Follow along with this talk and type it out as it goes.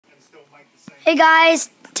Hey guys,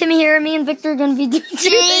 Timmy here. Me and Victor are gonna be doing truth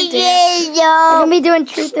or dare. We're gonna be doing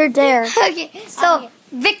truth or dare. Okay. So,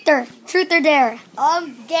 Victor, truth or dare?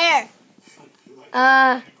 Dare.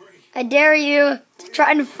 I dare you to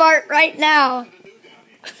try and fart right now.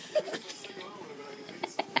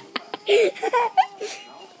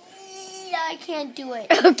 I can't do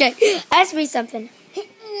it. Okay, ask me something.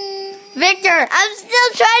 Victor, I'm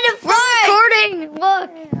still trying to fart. recording. Look.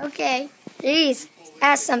 Okay. Jeez,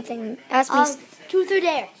 ask something. Ask me Truth or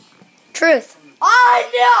dare? truth.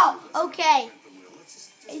 Oh no. Okay.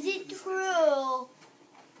 Is it true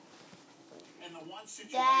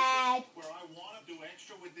that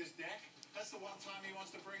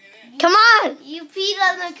Come on. you peed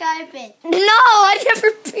on the carpet? No, I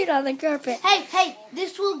never peed on the carpet. Hey,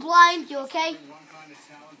 this will blind you, okay?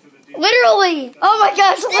 Literally. Oh my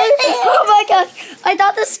gosh. Oh my gosh. I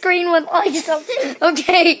thought the screen was like something.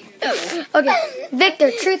 Okay. Okay.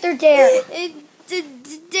 Victor, truth or dare?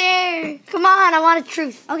 Dare. Come on, I want a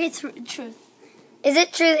truth. Okay, truth. Is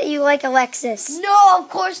it true that you like Alexis? No, of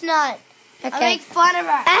course not. I Okay. make fun of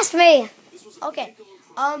her. Ask me. Okay.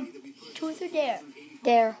 Truth or dare?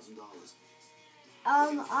 Dare.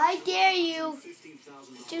 I dare you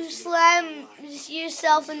to slam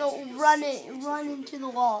yourself and run into the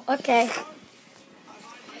wall. Okay.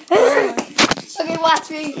 Okay, watch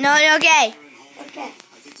me. No, okay. Okay.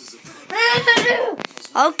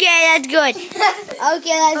 Okay, that's good.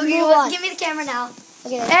 Okay, let's move on. Give me the camera now.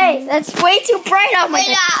 Okay. Hey, that's way too bright on my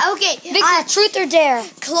Wait, okay. Victor, truth or dare?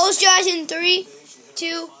 Close your eyes in 3,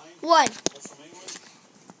 2, 1.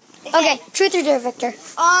 Okay, truth or dare, Victor?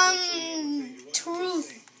 Truth.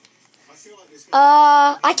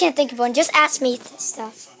 I can't think of one. Just ask me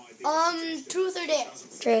stuff. Truth or dare?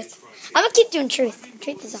 Truth. I'm gonna keep doing truth.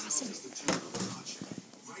 Truth is awesome.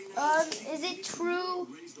 Is it true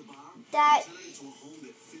that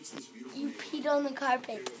you peed on the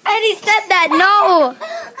carpet? And he said that. No.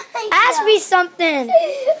 Ask me something.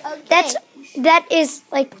 Okay. That is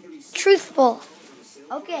like truthful.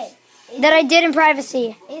 Okay. That I did in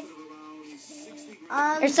privacy Is,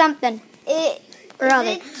 or something or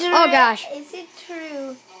other. Oh gosh. Is it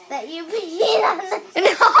true that you peed on the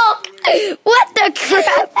No. What the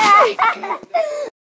crap?